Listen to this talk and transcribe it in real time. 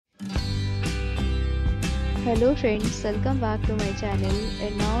Hello friends, welcome back to my channel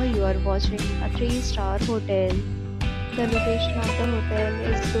and now you are watching a 3-star hotel. The location of the hotel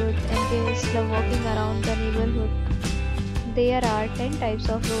is good and guests love walking around the neighborhood. There are 10 types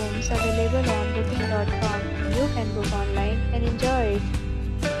of rooms available on booking.com. You can book online and enjoy it.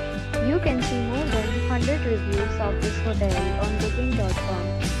 You can see more than 100 reviews of this hotel on booking.com.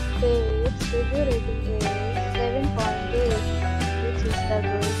 Its review rating is 7.8, which is the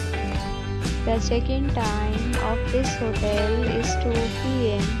good. The check-in time of this hotel is 2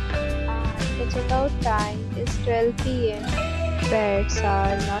 p.m. and the check-out time is 12 p.m. Pets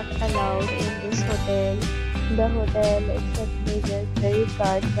are not allowed in this hotel. The hotel accepts major credit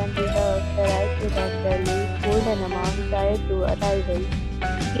cards and reserves the right to temporarily hold an amount prior to arrival.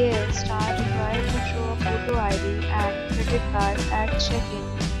 Guests are required to show a photo ID and credit card at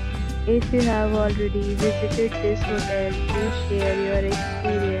check-in. If you have already visited this hotel, please share your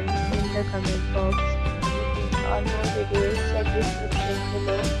experience in the comment box. For more details, check description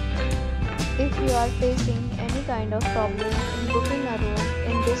below. If you are facing any kind of problem in booking a room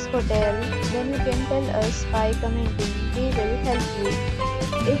in this hotel, then you can tell us by commenting. We will help you.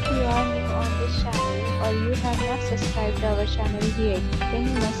 If you are new on this channel or you have not subscribed our channel yet, then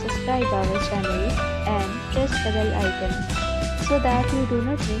you must subscribe our channel and press the bell icon so that you do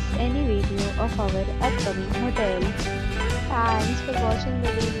not miss any video of our upcoming hotel. Thanks for watching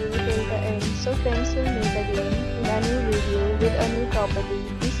the video till the end. So friends, will meet again in a new video with a new property.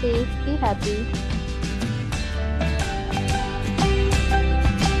 Be safe, be happy.